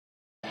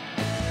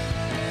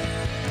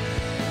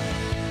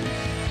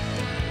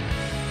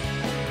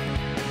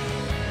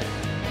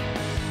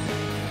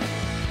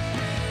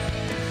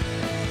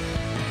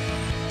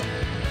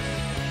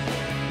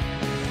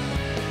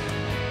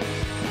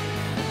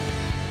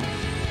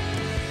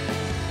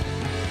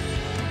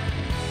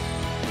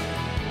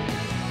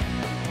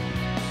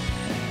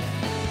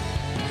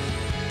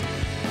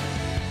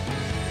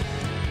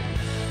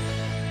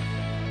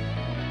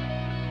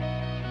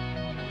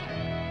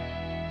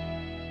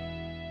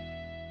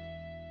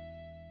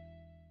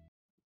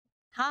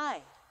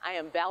Hi, I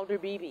am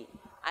Valder Beebe.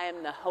 I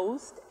am the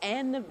host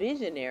and the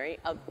visionary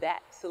of That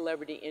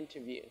Celebrity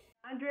Interview.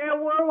 Andrea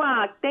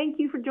Warlock, thank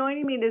you for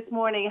joining me this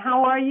morning.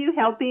 How are you?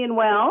 Healthy and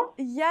well?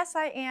 Yes,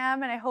 I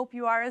am, and I hope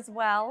you are as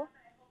well.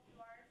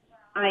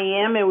 I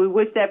am, and we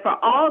wish that for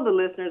all the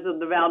listeners of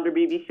the Valder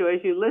Beebe Show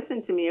as you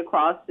listen to me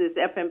across this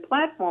FM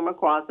platform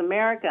across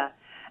America.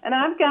 And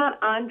I've got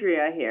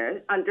Andrea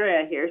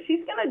here.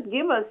 She's going to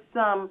give us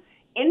some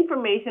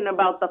information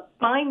about the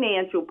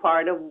financial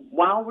part of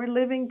while we're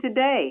living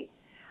today.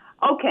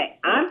 Okay,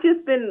 I've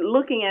just been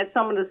looking at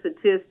some of the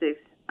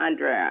statistics,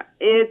 Andrea.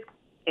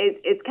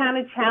 It's kind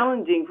of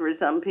challenging for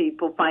some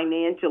people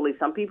financially.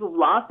 Some people have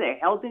lost their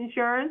health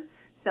insurance.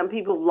 Some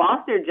people have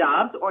lost their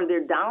jobs or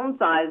they're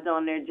downsized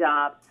on their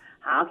jobs.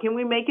 How can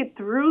we make it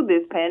through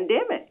this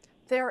pandemic?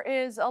 There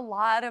is a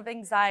lot of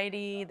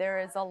anxiety. There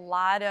is a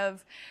lot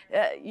of,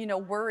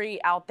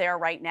 worry out there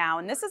right now.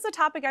 And this is a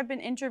topic I've been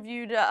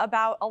interviewed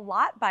about a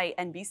lot by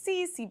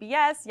NBC,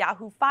 CBS,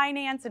 Yahoo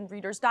Finance, and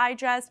Reader's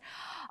Digest.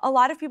 A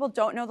lot of people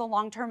don't know the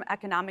long-term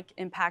economic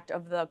impact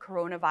of the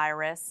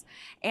coronavirus.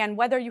 And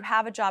whether you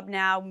have a job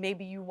now,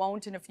 maybe you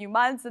won't in a few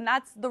months, and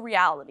that's the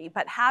reality.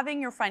 But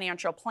having your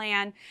financial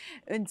plan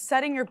and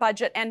setting your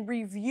budget and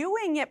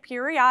reviewing it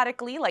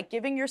periodically, like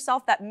giving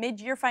yourself that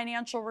mid-year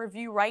financial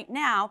review right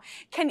now,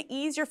 can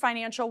ease your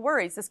financial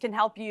worries. This can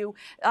help you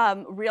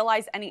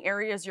realize any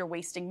areas you're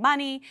wasting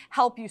money,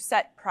 help you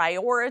set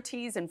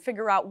priorities and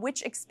figure out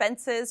which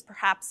expenses,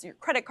 perhaps your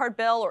credit card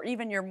bill or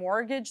even your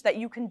mortgage, that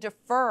you can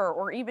defer,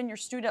 or even your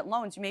student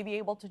loans. You may be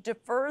able to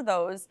defer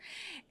those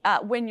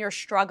when you're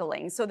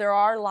struggling. So there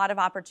are a lot of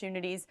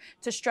opportunities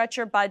to stretch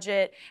your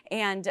budget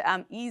and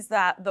ease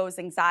those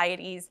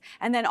anxieties.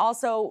 And then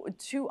also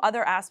two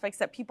other aspects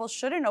that people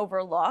shouldn't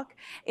overlook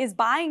is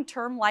buying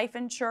term life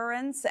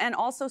insurance and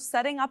also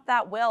setting up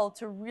that will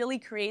to really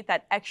create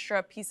that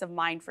extra peace of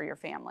mind for your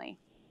family.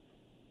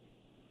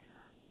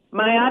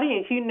 My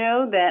audience, you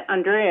know that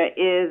Andrea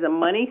is a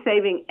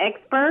money-saving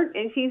expert,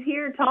 and she's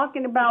here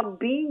talking about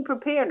being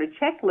prepared, a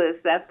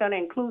checklist that's going to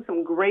include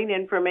some great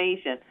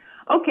information.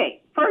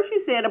 Okay, first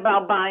you said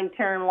about buying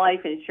term life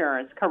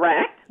insurance,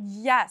 correct?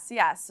 Yes.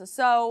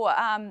 So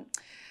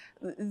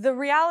the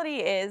reality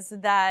is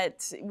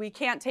that we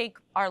can't take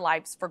our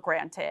lives for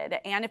granted.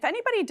 And if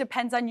anybody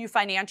depends on you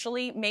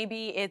financially,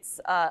 maybe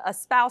it's a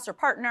spouse or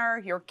partner,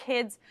 your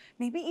kids,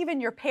 maybe even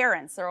your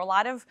parents. There are a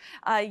lot of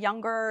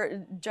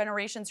younger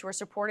generations who are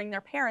supporting their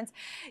parents.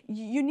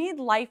 You need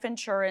life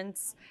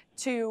insurance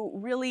to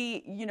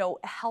really,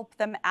 help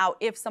them out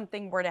if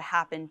something were to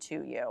happen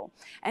to you.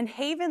 And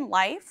Haven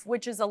Life,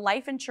 which is a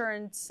life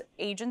insurance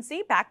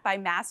agency backed by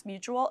Mass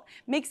Mutual,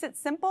 makes it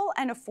simple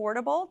and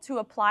affordable to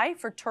apply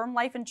for term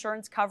life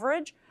insurance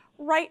coverage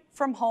right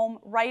from home,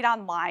 right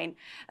online.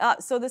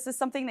 So this is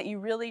something that you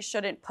really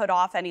shouldn't put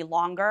off any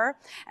longer.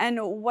 And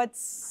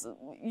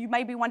you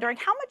might be wondering,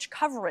 how much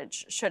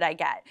coverage should I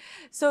get?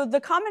 So the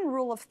common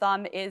rule of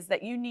thumb is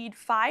that you need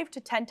 5 to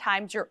 10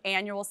 times your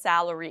annual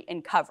salary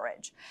in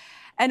coverage.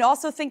 And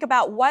also think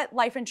about what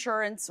life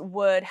insurance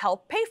would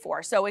help pay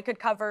for. So it could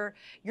cover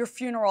your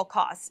funeral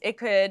costs. It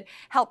could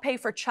help pay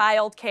for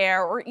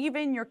childcare or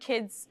even your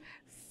kids'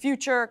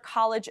 future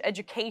college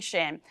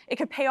education. It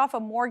could pay off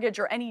a mortgage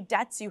or any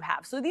debts you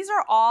have. So these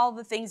are all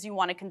the things you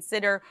want to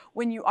consider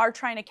when you are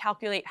trying to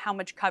calculate how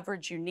much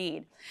coverage you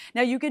need.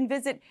 Now you can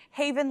visit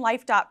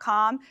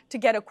havenlife.com to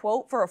get a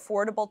quote for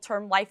affordable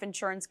term life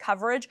insurance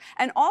coverage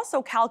and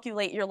also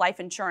calculate your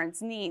life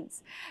insurance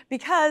needs.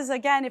 Because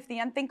again, if the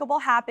unthinkable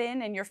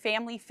happened and your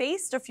family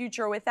faced a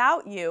future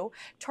without you,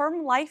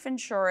 term life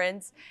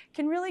insurance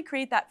can really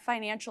create that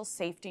financial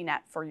safety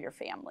net for your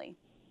family.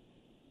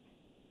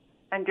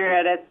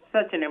 Andrea, that's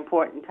such an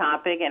important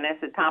topic, and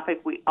it's a topic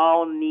we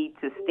all need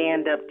to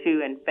stand up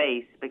to and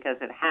face because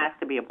it has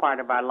to be a part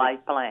of our life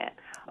plan.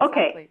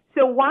 Okay, Exactly.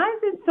 So why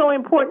is it so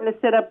important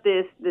to set up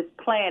this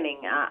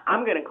planning?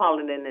 I'm going to call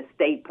it an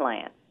estate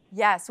plan.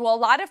 Yes, well, a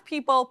lot of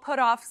people put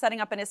off setting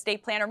up an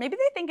estate plan, or maybe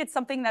they think it's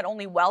something that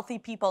only wealthy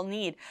people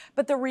need.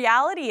 But the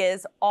reality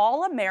is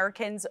all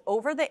Americans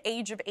over the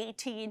age of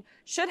 18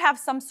 should have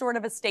some sort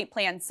of estate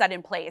plan set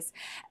in place,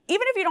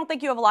 even if you don't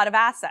think you have a lot of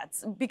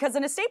assets, because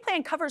an estate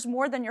plan covers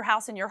more than your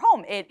house and your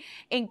home. It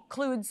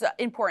includes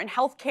important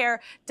healthcare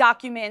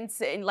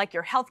documents, like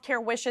your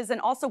healthcare wishes,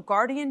 and also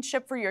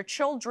guardianship for your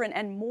children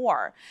and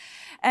more.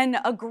 And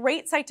a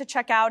great site to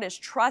check out is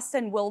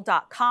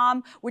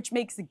trustandwill.com, which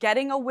makes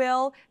getting a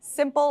will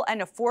simple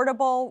and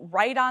affordable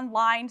right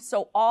online,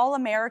 so all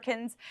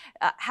Americans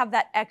have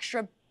that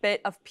extra bit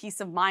of peace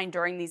of mind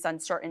during these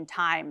uncertain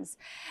times.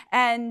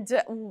 And,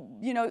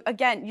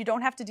 again, you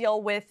don't have to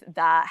deal with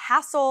the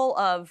hassle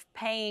of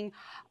paying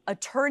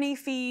attorney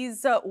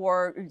fees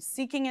or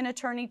seeking an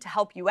attorney to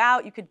help you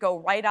out. You could go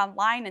right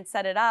online and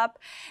set it up.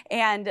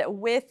 And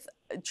with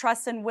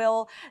trust and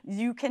will,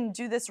 you can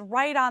do this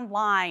right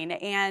online.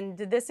 And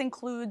this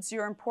includes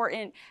your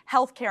important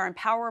healthcare and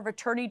power of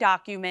attorney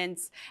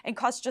documents, and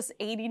costs just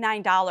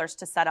 $89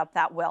 to set up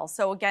that will.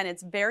 So again,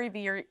 it's very,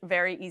 very,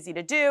 very easy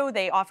to do.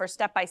 They offer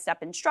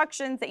step-by-step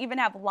instructions. They even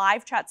have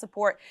live chat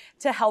support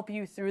to help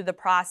you through the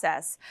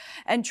process.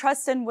 And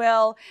Trust and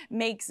Will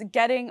makes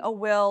getting a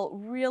will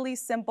really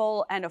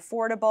simple and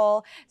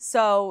affordable.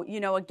 So,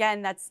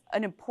 again, that's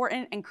an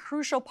important and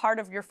crucial part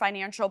of your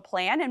financial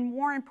plan, and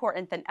more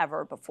important than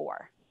ever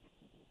before.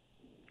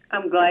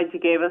 I'm glad you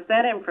gave us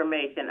that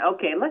information.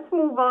 Okay, let's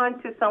move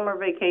on to summer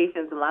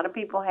vacations. A lot of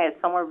people had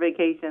summer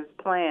vacations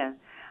planned.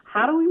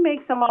 How do we make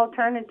some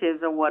alternatives,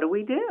 or what do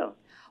we do?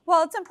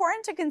 Well, it's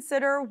important to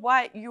consider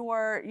what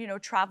your,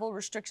 travel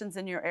restrictions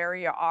in your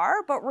area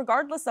are. But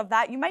regardless of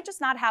that, you might just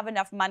not have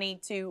enough money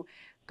to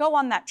go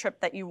on that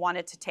trip that you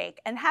wanted to take.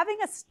 And having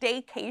a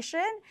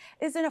staycation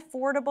is an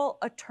affordable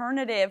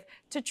alternative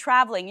to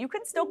traveling. You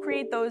can still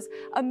create those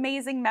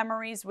amazing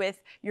memories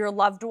with your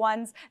loved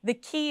ones. The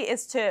key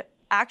is to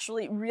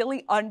actually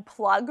really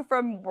unplug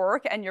from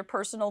work and your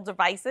personal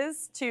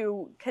devices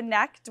to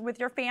connect with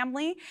your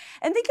family.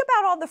 And think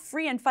about all the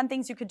free and fun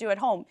things you could do at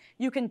home.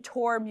 You can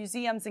tour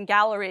museums and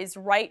galleries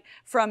right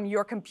from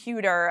your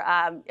computer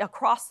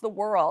across the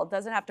world.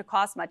 Doesn't have to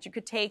cost much. You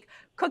could take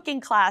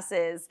cooking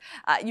classes.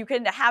 You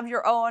can have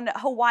your own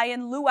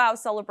Hawaiian luau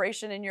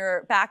celebration in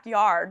your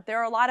backyard. There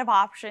are a lot of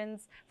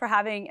options for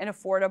having an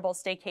affordable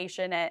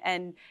staycation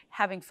and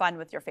having fun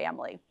with your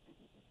family.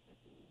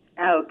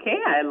 Okay,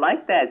 I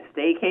like that.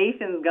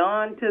 Staycation's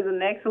gone to the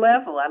next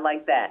level. I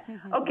like that.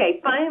 Mm-hmm.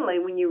 Okay, finally,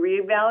 when you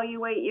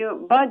reevaluate your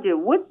budget,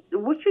 what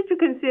should you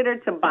consider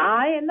to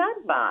buy and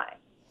not buy?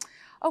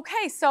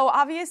 Okay, so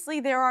obviously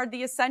there are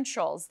the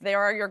essentials,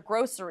 there are your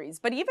groceries,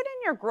 but even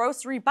in your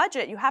grocery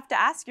budget, you have to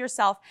ask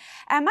yourself,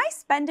 am I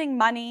spending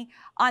money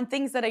on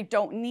things that I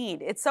don't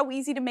need? It's so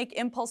easy to make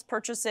impulse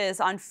purchases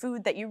on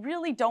food that you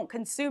really don't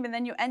consume, and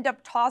then you end up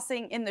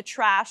tossing in the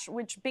trash,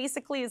 which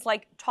basically is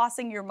like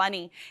tossing your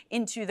money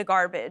into the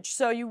garbage.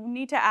 So you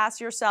need to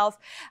ask yourself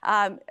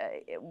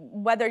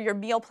whether you're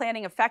meal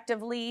planning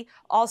effectively.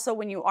 Also,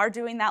 when you are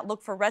doing that,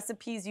 look for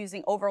recipes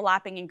using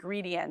overlapping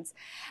ingredients.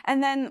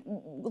 And then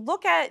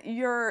look at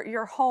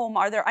your home.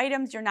 Are there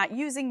items you're not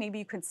using? Maybe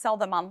you could sell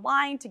them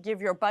online to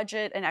give your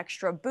budget an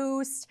extra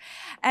boost.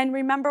 And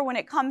remember, when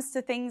it comes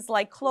to things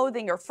like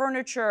clothing or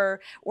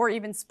furniture or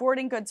even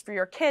sporting goods for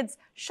your kids,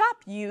 shop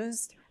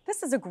used.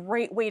 This is a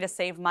great way to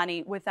save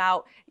money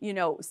without,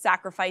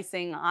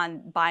 sacrificing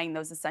on buying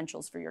those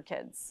essentials for your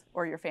kids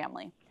or your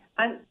family.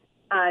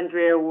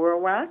 Andrea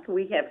Warrock,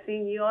 we have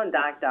seen you on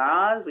Dr.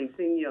 Oz. We've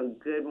seen you on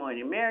Good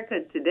Morning America,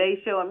 Today's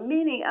Show, and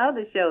many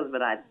other shows,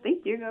 but I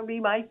think you're going to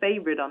be my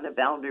favorite on the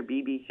Valder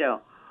Beebe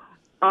Show.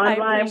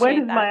 Online, where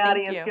does my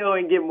audience go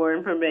and get more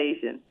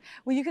information?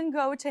 Well, you can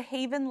go to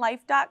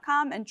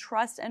havenlife.com and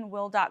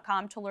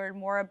trustandwill.com to learn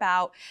more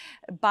about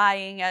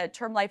buying a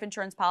term life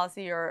insurance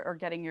policy or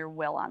getting your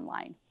will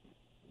online.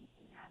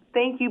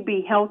 Thank you.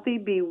 Be healthy,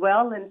 be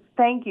well, and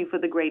thank you for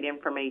the great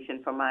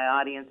information for my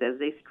audience as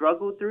they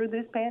struggle through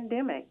this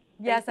pandemic.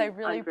 Yes, I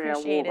really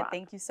appreciate it.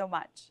 Thank you so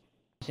much.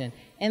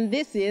 And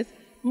this is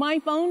my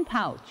phone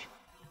pouch.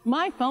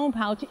 My phone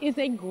pouch is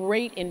a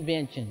great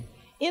invention.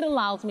 It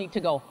allows me to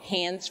go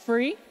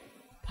hands-free,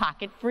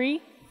 pocket-free,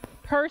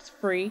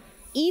 purse-free,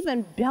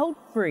 even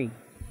belt-free.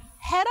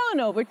 Head on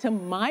over to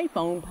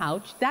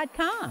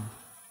myphonepouch.com.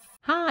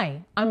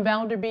 Hi, I'm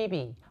Valder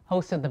Beebe,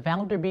 host of the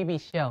Valder Beebe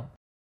Show.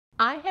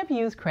 I have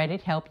used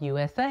Credit Help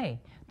USA,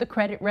 the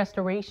credit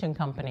restoration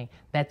company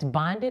that's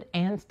bonded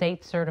and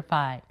state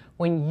certified.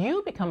 When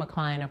you become a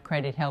client of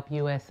Credit Help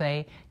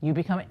USA, you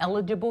become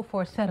eligible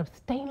for a set of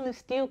stainless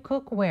steel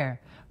cookware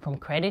from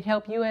Credit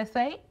Help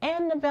USA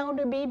and the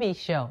Valder Beebe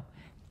Show.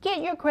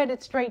 Get your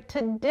credit straight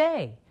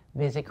today.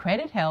 Visit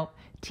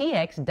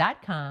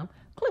credithelptx.com,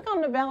 click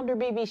on the Valder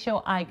Beebe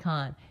Show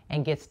icon,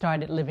 and get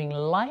started living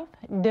life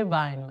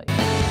divinely.